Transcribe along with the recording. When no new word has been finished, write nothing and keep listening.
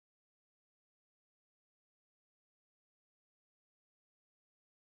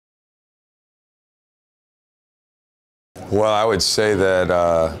Well, I would say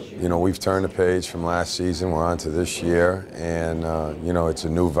that, we've turned the page from last season. We're on to this year. And, it's a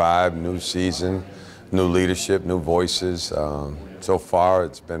new vibe, new season, new leadership, new voices. So far,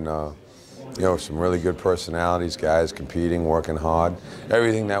 it's been, some really good personalities, guys competing, working hard.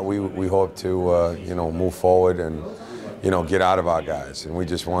 Everything that we hope to, move forward and, get out of our guys. And we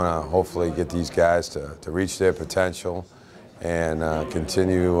just want to hopefully get these guys to reach their potential and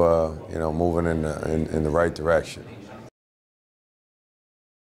continue, moving in the right direction.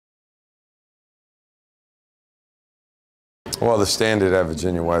 Well, the standard at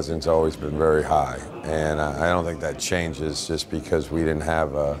Virginia Wesleyan's always been very high, and I don't think that changes just because we didn't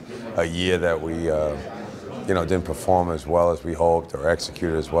have a year that we, didn't perform as well as we hoped or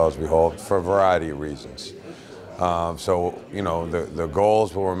execute as well as we hoped for a variety of reasons. The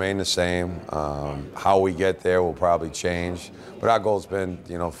goals will remain the same. How we get there will probably change, but our goal's been,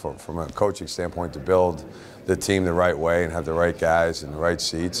 from a coaching standpoint, to build the team the right way and have the right guys in the right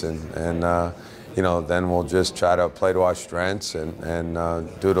seats, and then we'll just try to play to our strengths and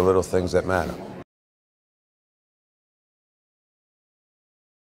do the little things that matter.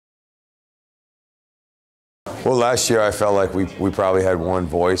 Well, last year I felt like we probably had one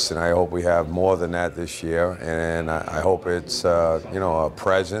voice, and I hope we have more than that this year. And I hope it's a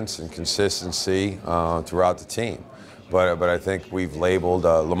presence and consistency throughout the team. But I think we've labeled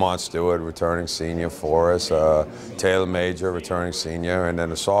Lamont Stewart, returning senior for us, Taylor Major, returning senior, and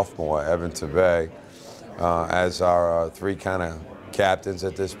then a sophomore, Evan Tabay, as our three kind of captains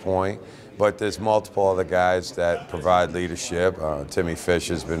at this point. But there's multiple other guys that provide leadership. Timmy Fish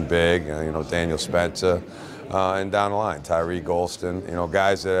has been big, Daniel Spencer, and down the line, Tyree Golston,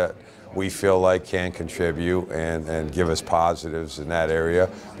 guys that we feel like can contribute and give us positives in that area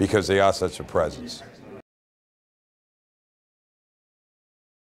because they are such a presence.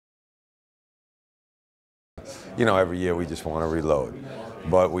 Every year we just want to reload,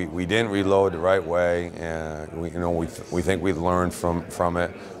 but we didn't reload the right way, and we think we've learned from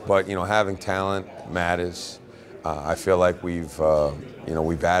it. But having talent matters. I feel like we've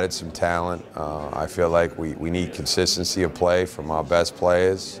added some talent. I feel like we need consistency of play from our best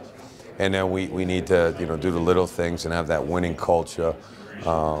players, and then we need to do the little things and have that winning culture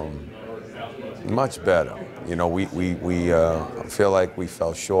much better. We feel like we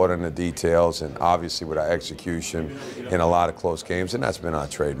fell short on the details, and obviously with our execution in a lot of close games, and that's been our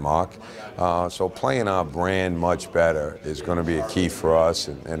trademark. So playing our brand much better is going to be a key for us,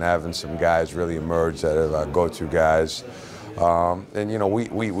 and having some guys really emerge that are our go-to guys.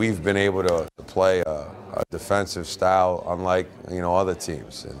 We've been able to play a defensive style unlike other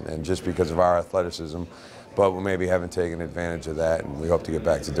teams, and just because of our athleticism, but we maybe haven't taken advantage of that, and we hope to get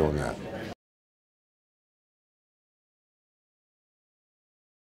back to doing that.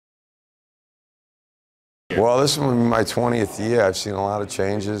 Well, this is my 20th year. I've seen a lot of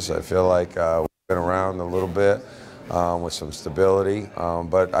changes. I feel like we've been around a little bit with some stability,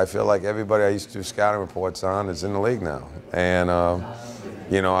 but I feel like everybody I used to do scouting reports on is in the league now. And,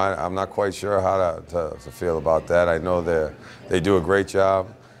 I'm not quite sure how to feel about that. I know they do a great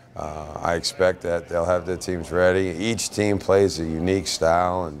job. I expect that they'll have their teams ready. Each team plays a unique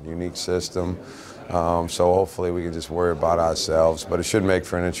style and unique system, so hopefully we can just worry about ourselves, but it should make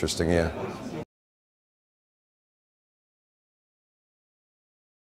for an interesting year.